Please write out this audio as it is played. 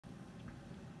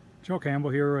Joe Campbell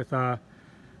here with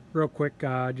real quick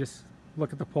just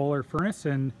look at the Polar furnace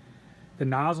and the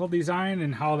nozzle design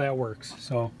and how that works.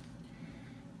 So,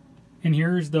 and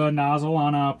here's the nozzle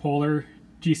on a Polar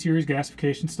G-Series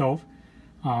gasification stove.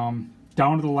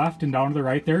 Down to the left and down to the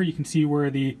right there, you can see where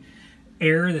the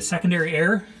air, the secondary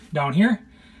air down here,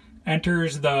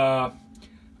 enters the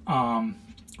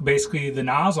basically the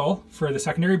nozzle for the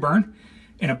secondary burn.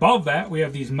 And above that, we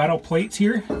have these metal plates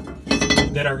here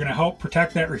that are going to help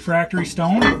protect that refractory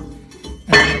stone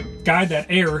and guide that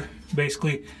air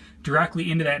basically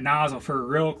directly into that nozzle for a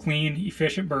real clean,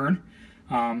 efficient burn.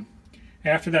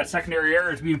 After that secondary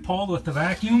air is being pulled with the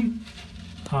vacuum,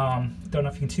 don't know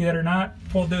if you can see that or not,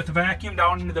 pulled with the vacuum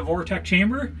down into the vortex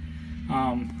chamber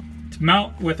to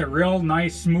melt with a real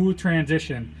nice smooth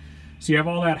transition. So you have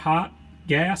all that hot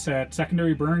gas, that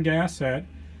secondary burn gas, that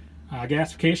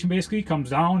gasification basically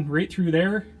comes down right through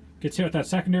there, gets hit with that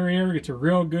secondary air, gets a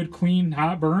real good clean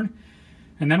hot burn,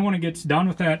 and then when it gets done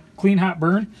with that clean hot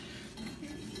burn,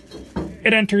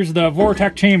 it enters the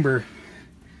vortex chamber.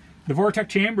 The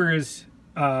vortex chamber is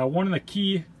one of the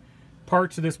key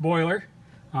parts of this boiler.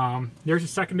 There's a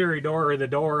secondary door, or the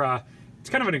door, it's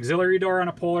kind of an auxiliary door on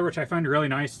a Polar, which I find really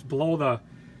nice. It's below the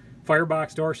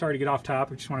firebox door. Sorry to get off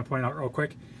top, I just want to point out real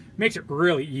quick. Makes it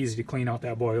really easy to clean out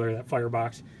that boiler, that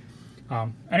firebox.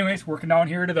 Anyways, working down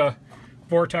here to the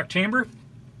vortex chamber.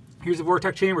 Here's the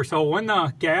vortex chamber. So when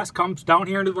the gas comes down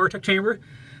here into the vortex chamber,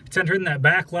 it's entered in that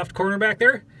back left corner back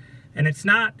there, and it's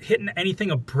not hitting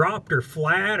anything abrupt or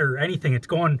flat or anything. It's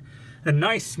going a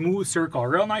nice smooth circle, a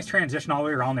real nice transition all the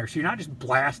way around there. So you're not just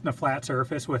blasting a flat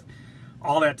surface with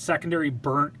all that secondary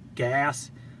burnt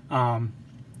gas.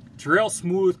 It's a real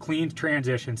smooth, clean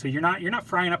transition. So you're not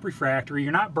frying up refractory,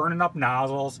 you're not burning up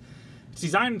nozzles. It's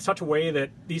designed in such a way that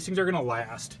these things are going to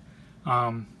last.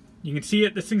 You can see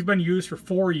it. This thing's been used for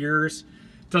 4 years.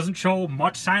 It doesn't show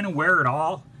much sign of wear at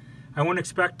all. I wouldn't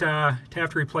expect to have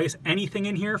to replace anything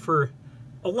in here for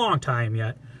a long time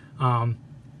yet.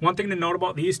 One thing to note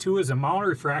about these two is the amount of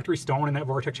refractory stone in that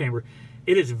vortex chamber.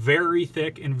 It is very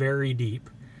thick and very deep.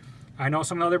 I know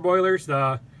some of the other boilers,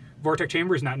 the vortex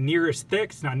chamber is not near as thick,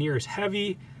 it's not near as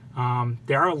heavy.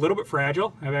 They are a little bit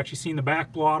fragile. I've actually seen the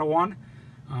back blow out of one.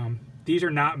 These are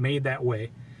not made that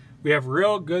way. We have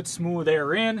real good smooth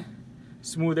air in,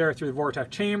 smooth air through the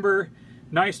vortex chamber,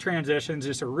 nice transitions,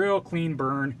 just a real clean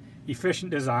burn,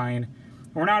 efficient design.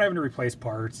 We're not having to replace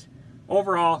parts.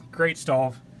 Overall, great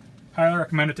stove. Highly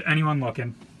recommend it to anyone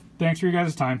looking. Thanks for your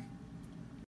guys' time.